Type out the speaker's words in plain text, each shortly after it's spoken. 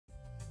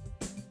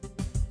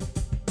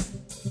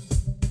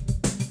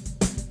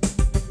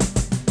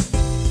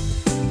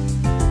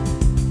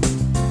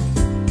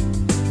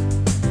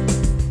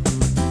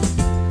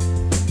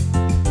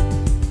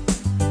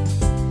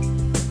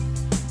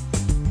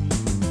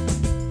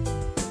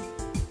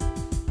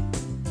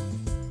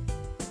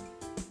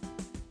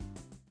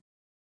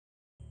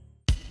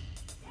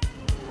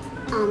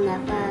On the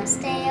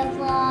first day of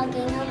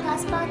vlogging, our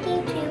class ball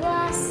gave to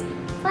us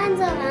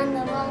friends around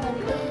the world at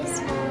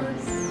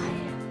Christmas.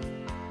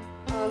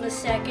 On the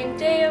second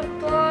day of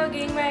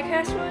vlogging, my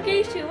classmate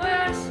gave to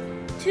us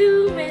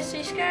 2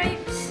 mystery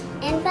Skypes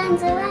And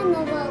friends around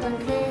the world on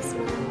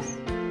Christmas.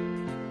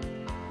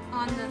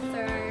 On the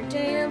third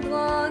day of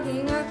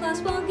vlogging, our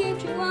classmate gave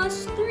to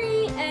us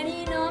 3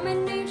 Eddie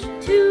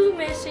nominations, 2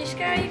 mystery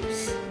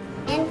Skypes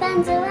And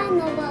friends around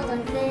the world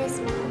on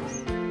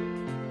Christmas.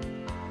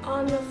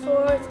 On the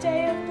fourth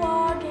day of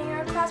vlogging,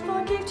 our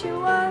classmate gave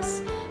to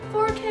us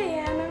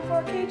 4KM and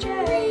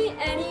 4KJ, 3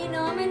 Eddie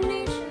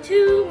nominations,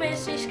 2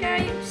 mystery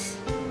Skypes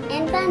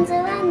And friends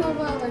around the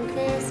world on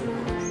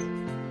Christmas.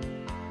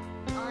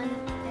 On the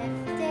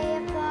fifth day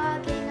of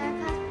vlogging, our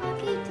class ball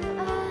gave to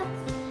us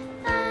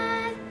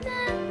 5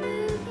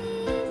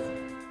 movies.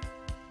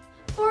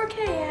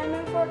 4KM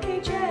and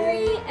 4KJ,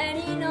 3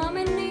 Eddie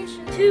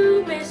nominations,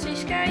 2 mystery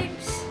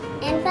Skypes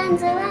And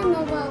friends around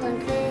the world on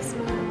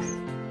Christmas.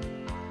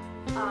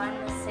 On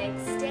the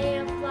sixth day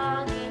of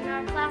vlogging,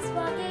 our class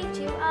ball gave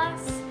to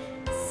us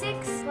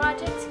 6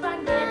 Logix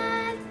funded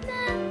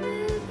 5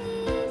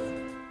 movies.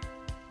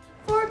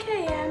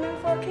 4KM and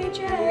 4KJ,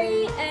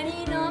 3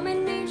 Eddie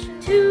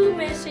nominations, 2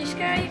 mystery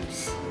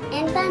Skypes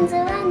And friends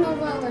around the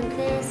world on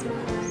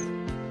Christmas.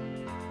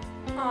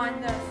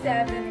 On the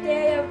seventh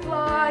day of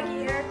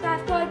vlogging, our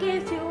class ball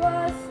gave to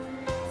us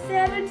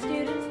 7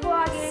 students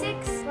vlogging,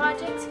 6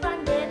 Logix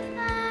funded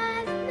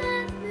 5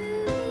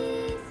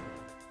 movies.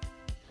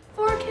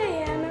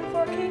 4KM and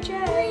 4KJ,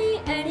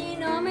 3 Eddie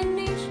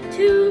nominations,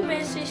 2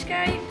 mystery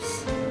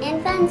Skypes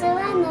And friends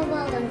around the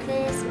world on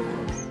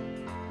Christmas.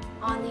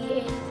 On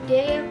the 8th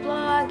day of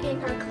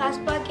vlogging, our class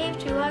ball gave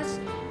to us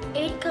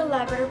 8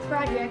 collaborative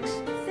projects,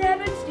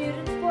 7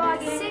 students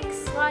vlogging,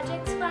 6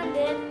 Logix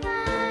funded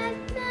 5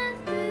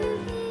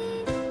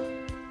 movies.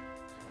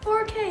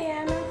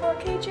 4KM and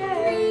 4KJ,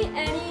 3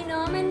 Eddie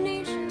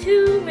nominations,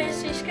 2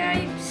 mystery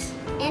Skypes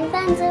And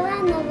friends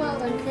around the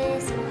world on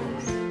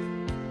Christmas.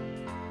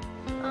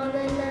 On the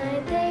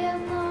 9th day of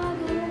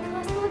vlogging, our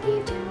class ball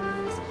gave to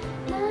us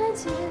 9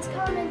 students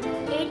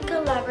commented 8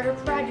 collaborative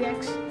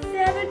projects,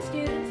 7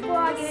 students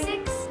vlogging,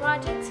 6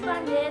 Logix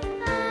funded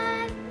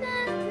 5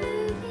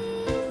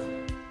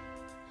 movies.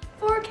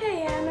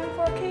 4KM and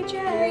 4KJ,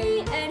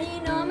 3 Eddie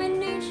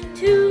nominations,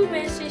 2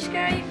 mystery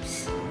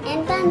Skypes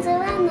And friends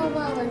around the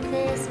world on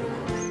Christmas.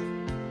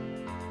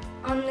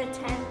 On the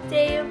 10th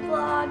day of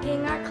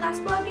vlogging, our class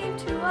ball gave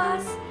to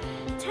us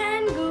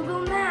 10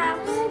 Google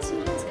Maps, 9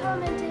 students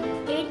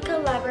commented 8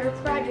 collaborative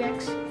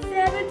projects,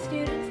 7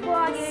 students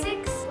vlogging,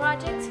 6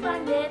 Logix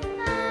funded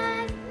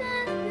 5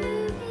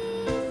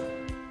 movies.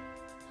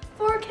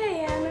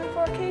 4KM and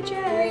 4KJ,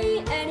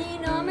 3 Eddie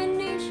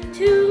nominations,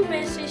 2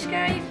 mystery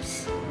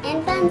Skypes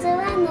And friends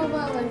around the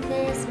world on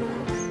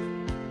Christmas.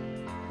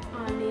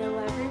 On the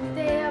 11th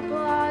day of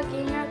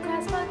vlogging, our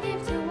class ball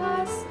gave to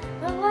us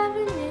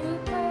 11 new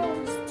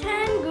posts,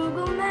 10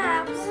 Google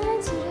Maps,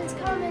 9 students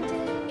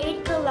commented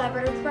 8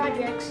 collaborative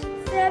projects,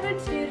 7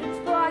 students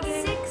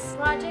vlogging, 6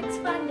 Logix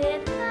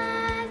funded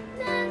 5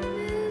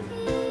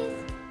 movies.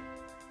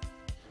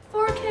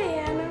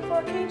 4KM and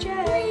 4KJ,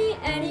 3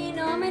 Eddie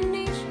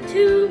nominations,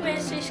 2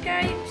 mystery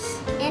Skypes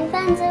And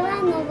friends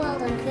around the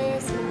world on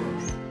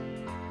Christmas.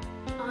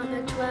 On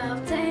the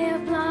 12th day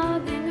of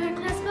vlogging, our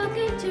class ball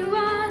gave to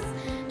us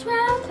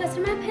 12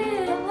 cluster map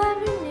hits,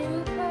 11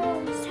 new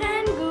posts,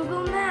 10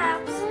 Google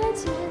Maps, 9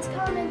 students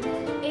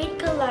commented 8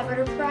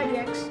 collaborative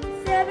projects,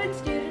 7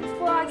 students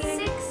vlogging,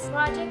 6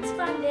 Logix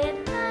funded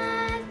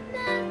 5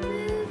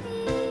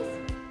 movies.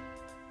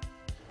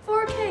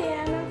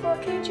 4KM and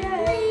 4KJ,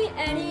 3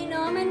 Eddie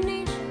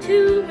nominations,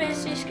 2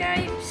 mystery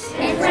Skypes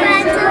And